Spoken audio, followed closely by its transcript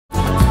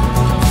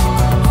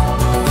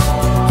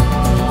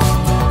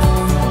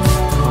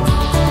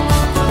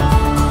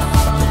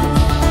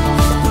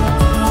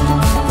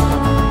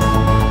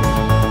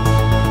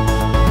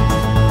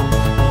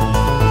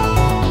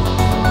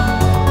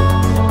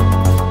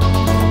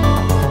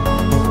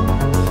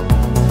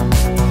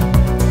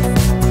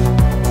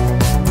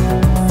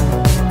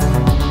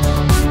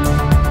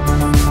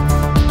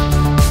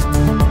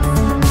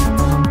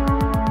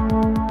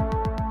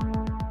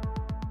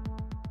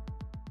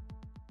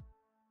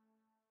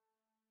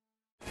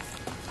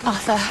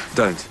Arthur.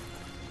 Don't.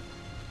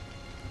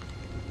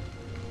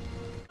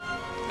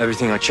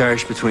 Everything I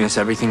cherished between us,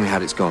 everything we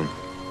had, it's gone.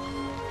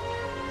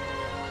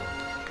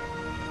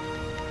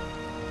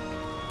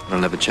 It'll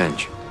never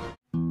change.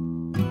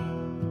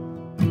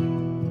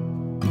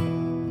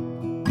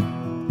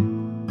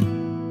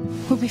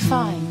 We'll be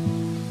fine.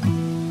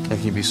 How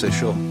can you be so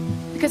sure?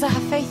 Because I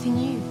have faith in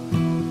you.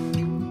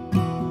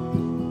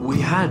 We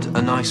had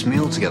a nice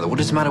meal together. What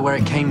does it matter where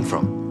it came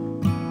from?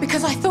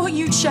 Because I thought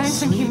you'd shown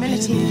some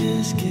humility.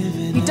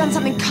 You'd done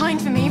something kind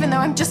for me, even though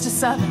I'm just a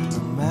servant.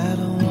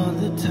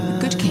 A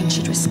good king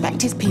should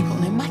respect his people,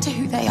 no matter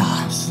who they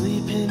are.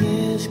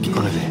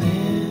 Olivia.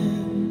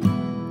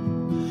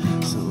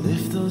 So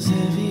lift those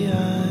heavy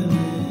eyelids.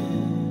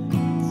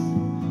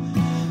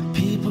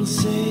 People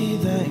say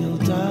that you'll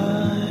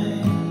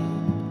die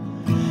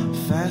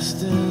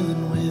faster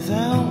than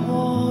without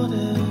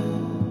water,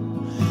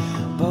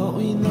 but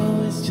we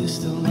know it's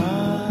just a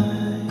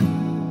lie.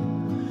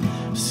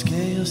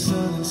 Scare your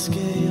son and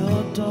scare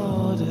your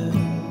daughter.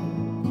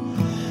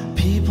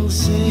 People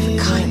say You've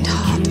a kind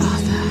heart,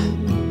 Arthur.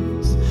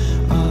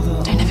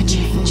 Don't ever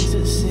change.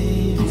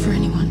 Not for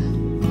anyone.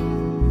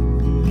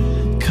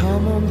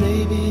 Come on,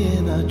 baby,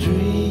 in our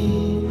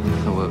dream.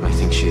 The work may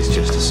think she is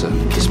just a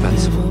servant,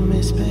 dispensable.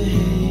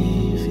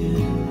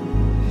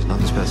 She's not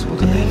dispensable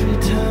to me. Every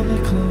time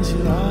you close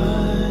your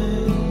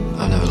eyes,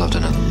 I've never loved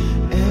another.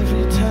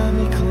 every time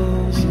you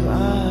close your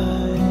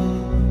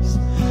eyes,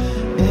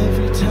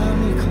 every time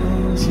you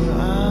close your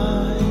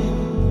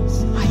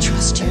eyes, I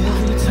trust you,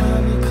 every Arthur.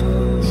 time you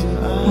close your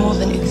eyes. More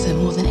than Uther,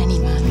 more than any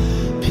man.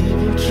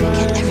 People try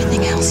Forget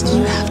everything else.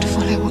 You have to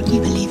follow what you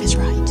believe is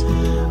right.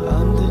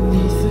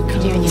 underneath the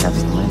You and your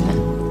love's not, isn't it?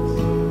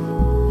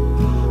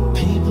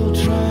 people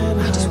try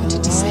and I just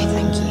wanted to say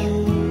thank you.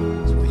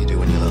 It's what you do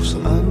when you love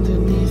someone.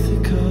 underneath the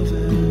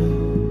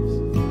covers.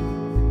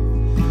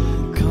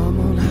 Come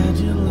on, hide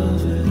your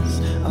lovers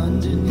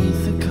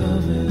underneath the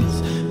covers.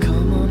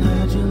 Come on,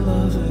 hide your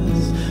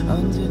lovers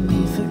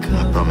underneath the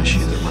covers. I promise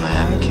you that when I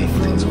am king,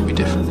 things will be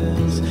different.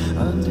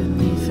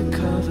 Underneath the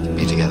covers.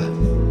 Be together.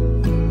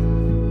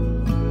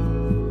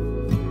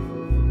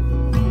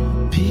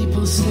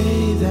 People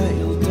say that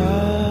you'll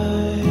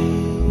die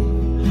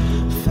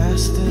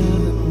faster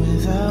than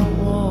without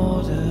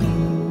water,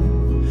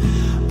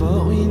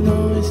 but we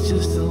know it's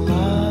just a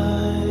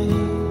lie.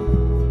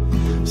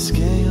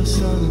 Scare your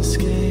son and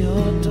scare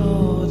your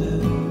daughter.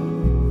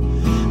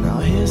 Now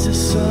here's the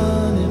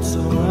sun, it's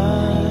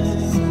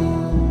alright.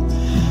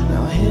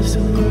 Now here's the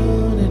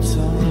moon, it's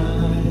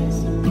alright.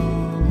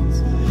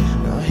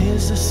 Now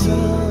here's the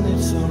sun,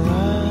 it's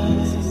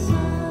alright.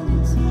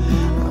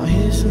 Now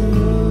here's the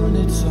moon,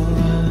 it's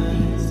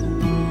alright.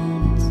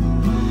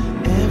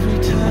 Every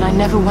time. And I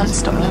never once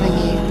stopped loving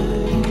you.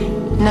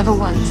 Never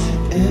once.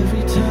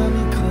 Every time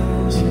you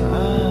close your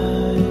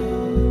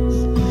eyes,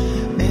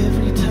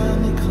 every time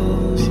you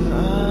close your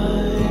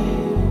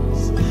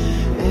eyes,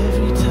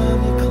 every time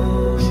you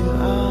close your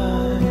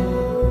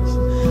eyes.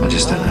 I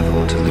just don't ever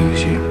want to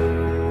lose you.